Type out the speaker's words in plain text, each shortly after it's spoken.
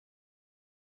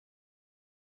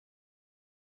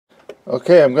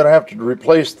Okay, I'm going to have to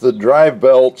replace the drive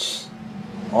belts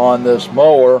on this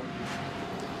mower.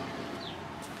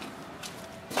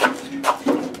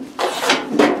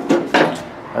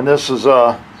 And this is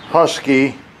a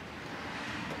Huskee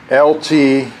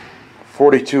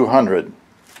LT4200.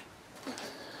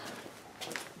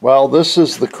 Well, this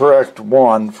is the correct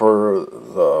one for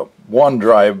the one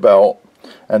drive belt,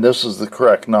 and this is the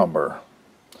correct number.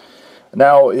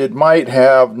 Now, it might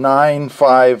have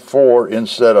 954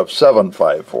 instead of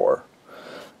 754.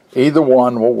 Either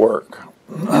one will work,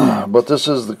 but this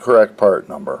is the correct part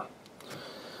number.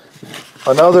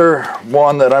 Another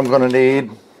one that I'm going to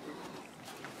need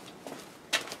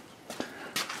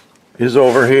is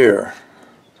over here.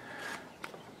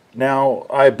 Now,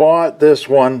 I bought this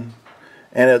one,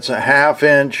 and it's a 1/2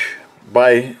 inch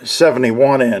by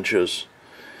 71 inches.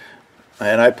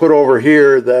 And I put over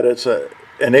here that it's an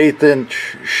 1/8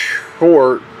 inch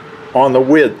short on the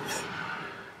width.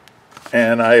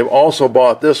 And I also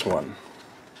bought this one.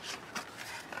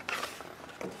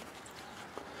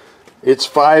 It's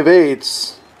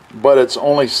 5/8, but it's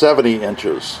only 70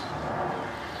 inches.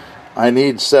 I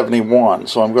need 71,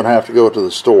 so I'm going to have to go to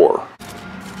the store.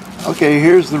 Okay,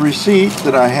 here's the receipt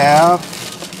that I have.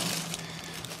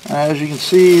 As you can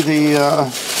see, the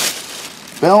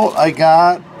belt I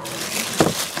got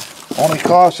only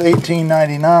costs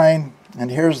 $18.99,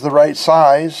 and here's the right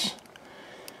size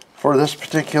for this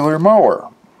particular mower.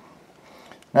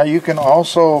 Now, you can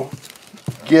also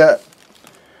get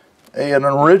an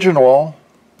original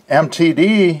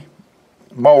MTD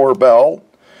mower belt,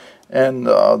 and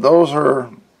those are,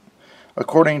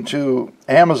 according to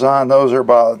Amazon, those are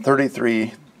about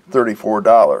 $33,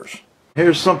 $34.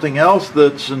 Here's something else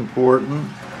that's important,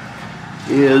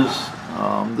 is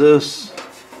this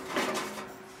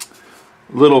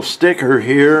little sticker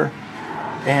here,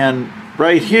 and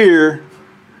right here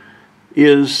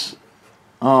is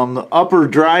the upper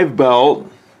drive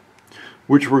belt,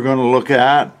 which we're going to look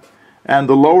at, and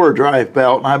the lower drive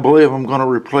belt, and I believe I'm going to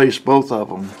replace both of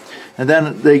them. And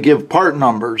then they give part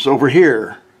numbers over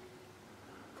here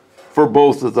for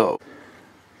both of those.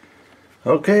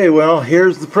 Okay, well,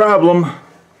 here's the problem.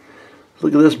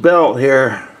 Look at this belt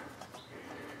here.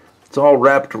 It's all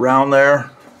wrapped around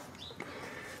there,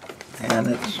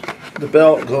 and the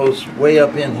belt goes way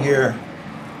up in here.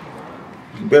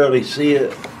 You can barely see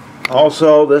it.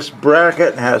 Also, this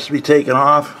bracket has to be taken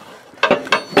off.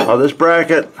 This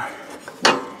bracket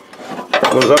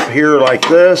goes up here like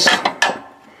this,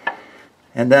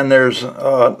 and then there's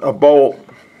a bolt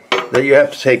that you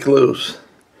have to take loose,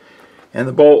 and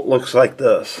the bolt looks like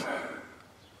this.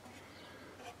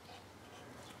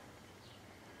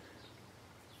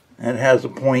 And it has a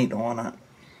point on it.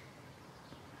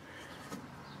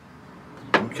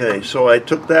 Okay, so I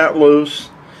took that loose,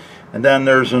 and then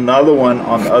there's another one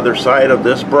on the other side of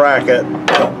this bracket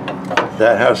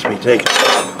that has to be taken.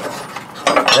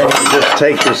 Then you just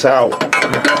take this out.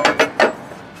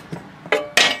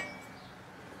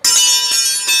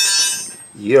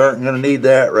 You aren't going to need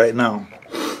that right now.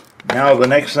 Now the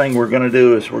next thing we're going to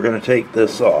do is we're going to take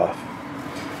this off.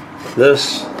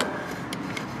 This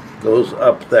goes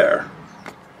up there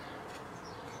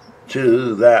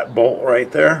to that bolt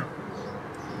right there.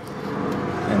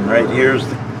 And right here's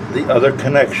the other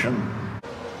connection.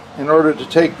 In order to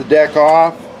take the deck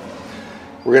off,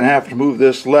 we're going to have to move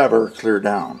this lever clear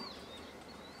down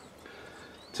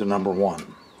to number 1.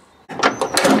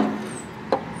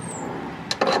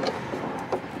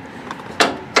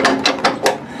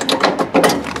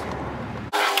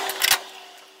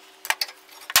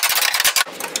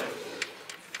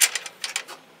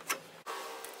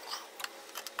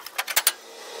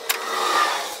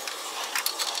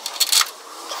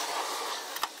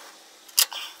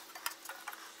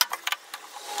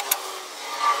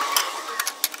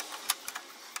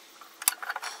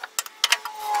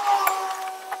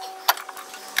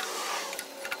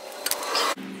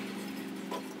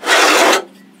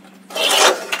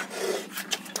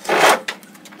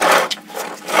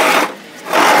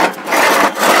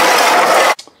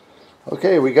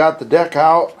 Okay, we got the deck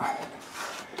out.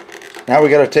 Now we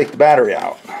got to take the battery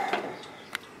out.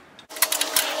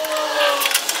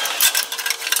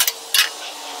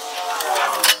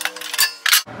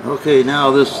 Okay, now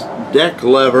this deck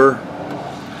lever,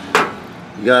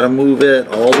 you got to move it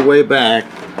all the way back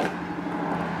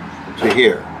to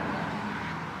here.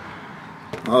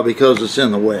 Because it's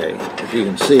in the way. If you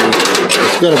can see,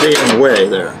 it's going to be in the way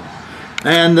there.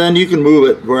 And then you can move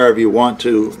it wherever you want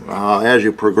to as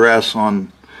you progress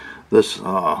on this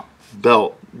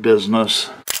belt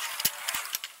business.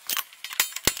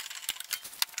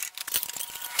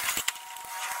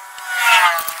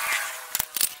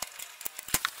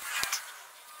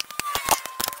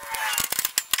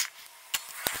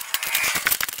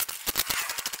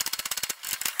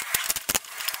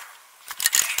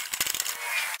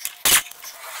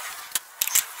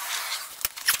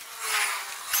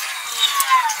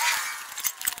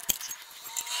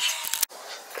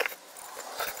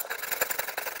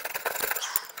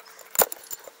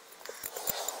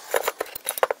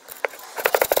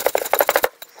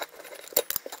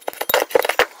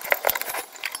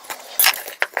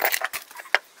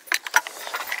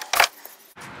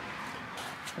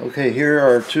 Okay, here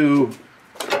are two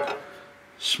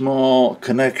small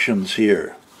connections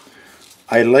here.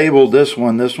 I labeled this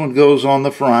one. This one goes on the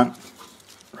front,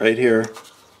 right here.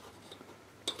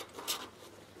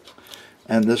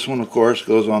 And this one, of course,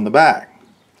 goes on the back.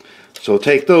 So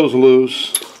take those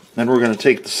loose, then we're going to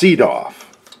take the seat off.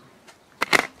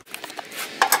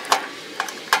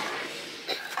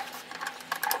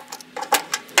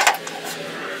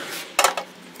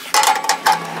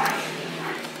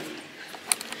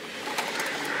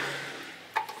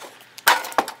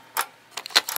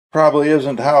 Probably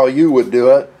isn't how you would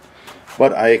do it,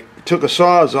 but I took a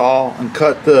Sawzall and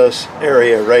cut this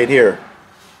area right here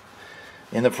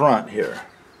in the front here.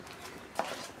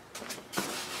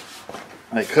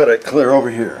 I cut it clear over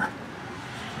here.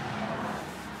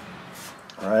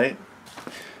 Alright,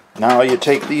 now you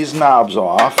take these knobs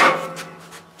off,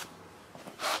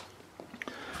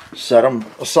 set them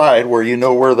aside where you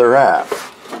know where they're at,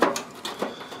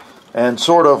 and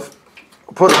sort of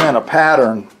put them in a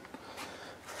pattern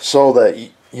so that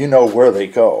you know where they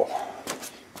go.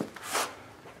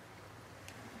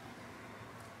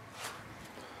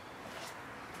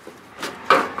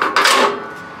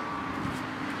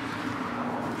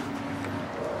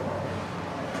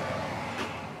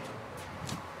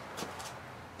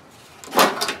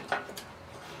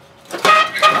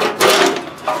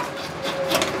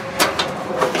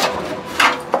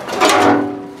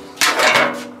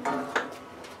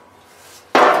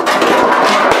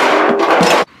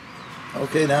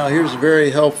 Okay, now here's a very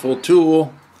helpful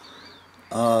tool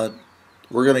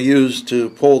we're going to use to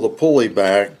pull the pulley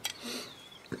back.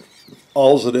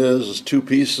 All it is two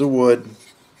pieces of wood.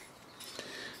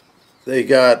 They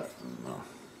got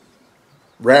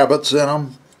rabbets in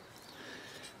them,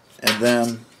 and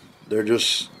then they're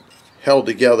just held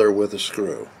together with a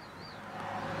screw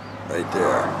right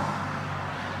there.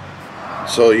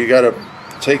 So you got to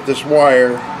take this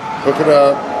wire, hook it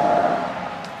up,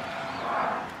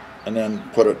 and then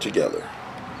put it together.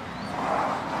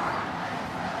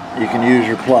 You can use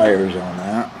your pliers on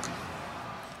that.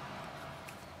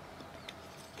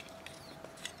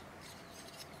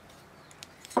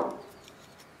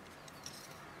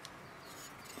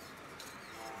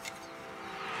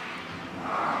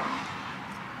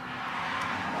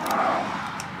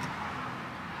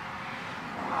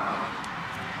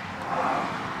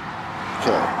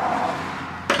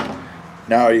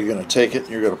 Now you're going to take it and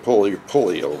you're going to pull your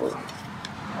pulley over.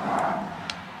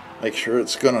 Make sure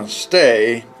it's going to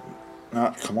stay,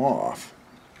 not come off.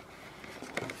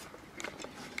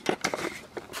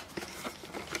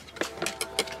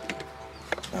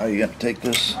 Now you're going to take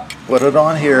this, put it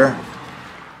on here,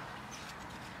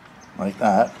 like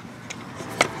that.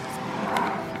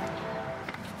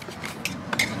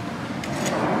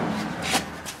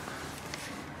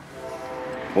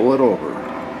 Pull it over.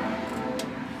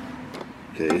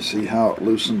 Okay, see how it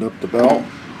loosened up the belt?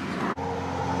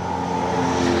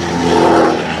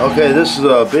 Okay, this is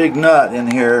a big nut in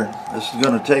here. This is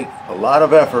going to take a lot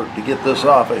of effort to get this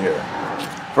off of here.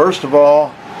 First of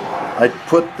all, I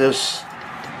put this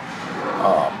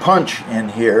punch in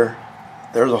here.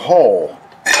 There's a hole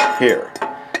here.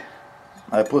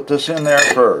 I put this in there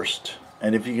first,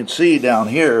 and if you can see down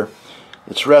here,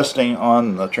 it's resting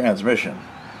on the transmission.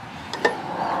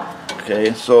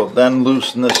 Okay, so then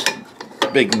loosen this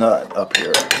big nut up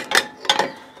here.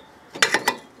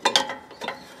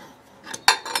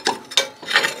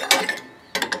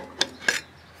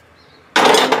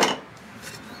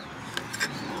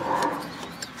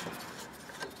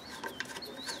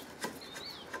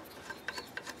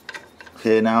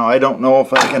 Okay, now I don't know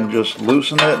if I can just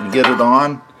loosen it and get it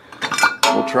on.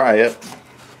 We'll try it.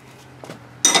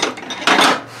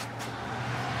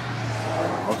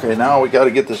 Okay, now we got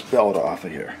to get this belt off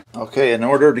of here. Okay, in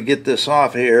order to get this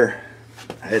off here,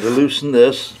 I had to loosen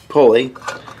this pulley.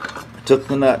 I took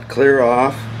the nut clear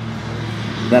off.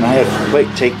 Then I had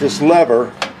to take this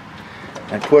lever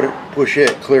and push it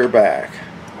clear back,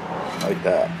 like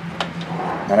that.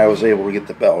 And I was able to get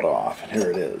the belt off. And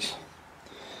here it is.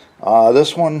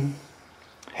 This one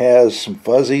has some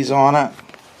fuzzies on it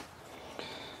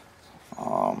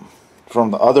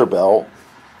from the other belt.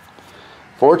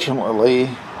 Fortunately,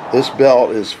 this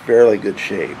belt is fairly good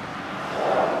shape.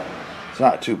 It's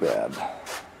not too bad.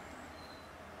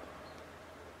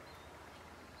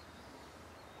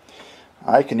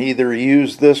 I can either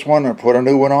use this one or put a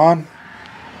new one on.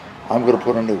 I'm going to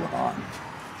put a new one on.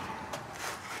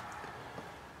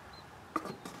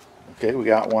 Okay, we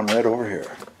got one right over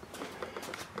here.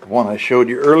 The one I showed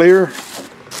you earlier,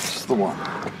 this is the one.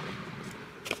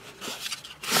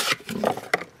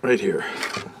 Right here.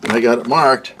 I got it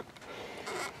marked.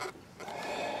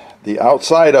 the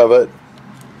outside of it,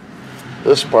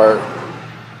 this part,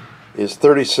 is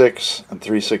 36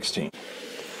 3/16.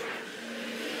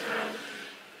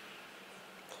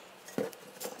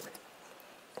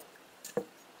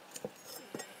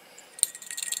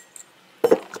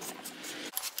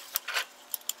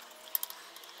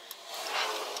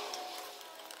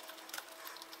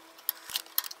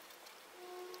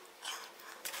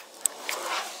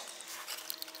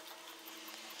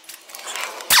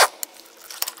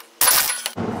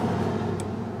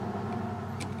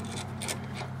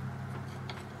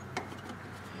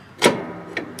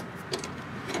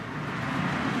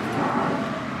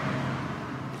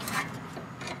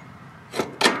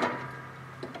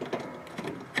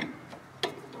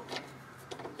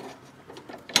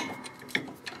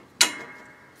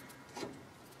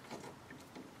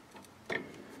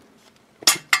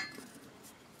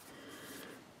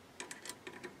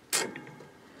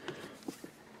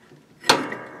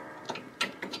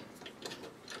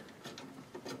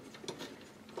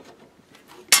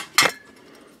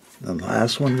 The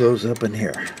last one goes up in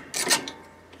here.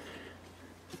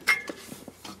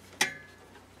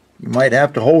 You might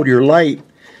have to hold your light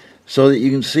so that you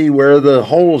can see where the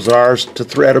holes are to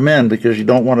thread them in, because you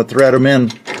don't want to thread them in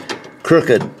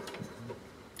crooked.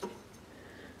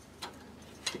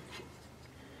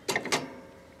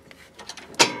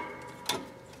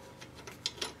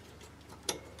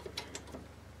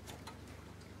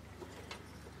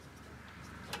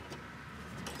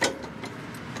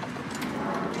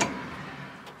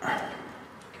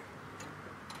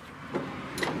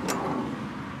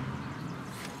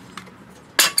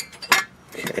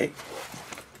 Okay.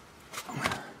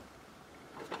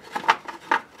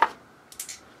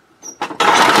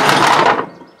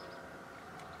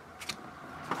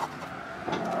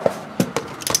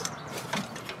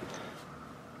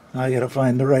 Now I gotta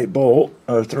find the right bolt,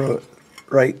 or throw it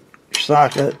right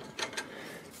socket.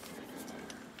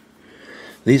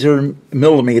 These are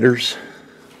millimeters.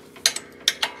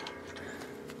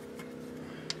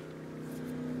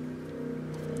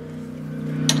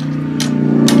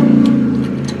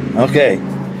 Okay,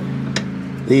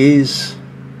 these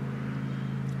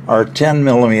are 10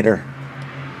 millimeter.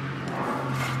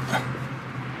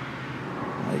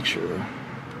 Make sure.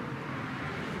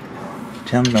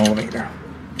 10 millimeter.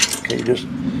 Okay, just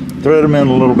thread them in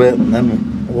a little bit, and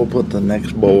then we'll put the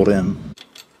next bolt in.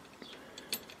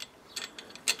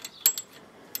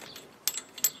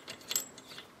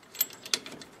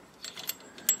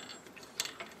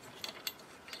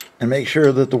 And make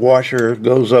sure that the washer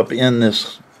goes up in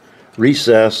this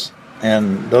recess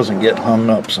and doesn't get hung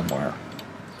up somewhere.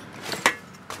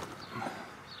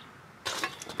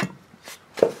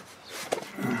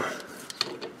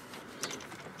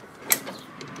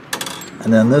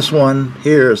 And then this one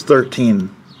here is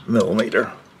 13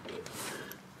 millimeter.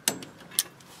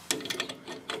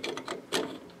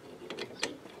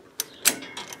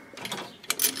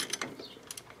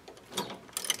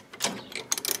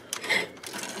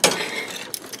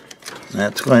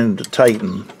 That's going to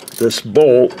tighten this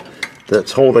bolt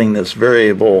that's holding this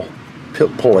variable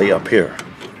pulley up here.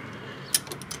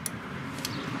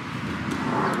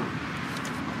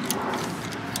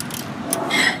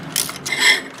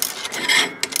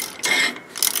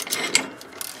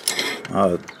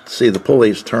 See, the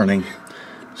pulley's turning,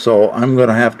 so I'm going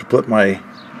to have to put my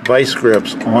vice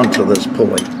grips onto this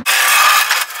pulley.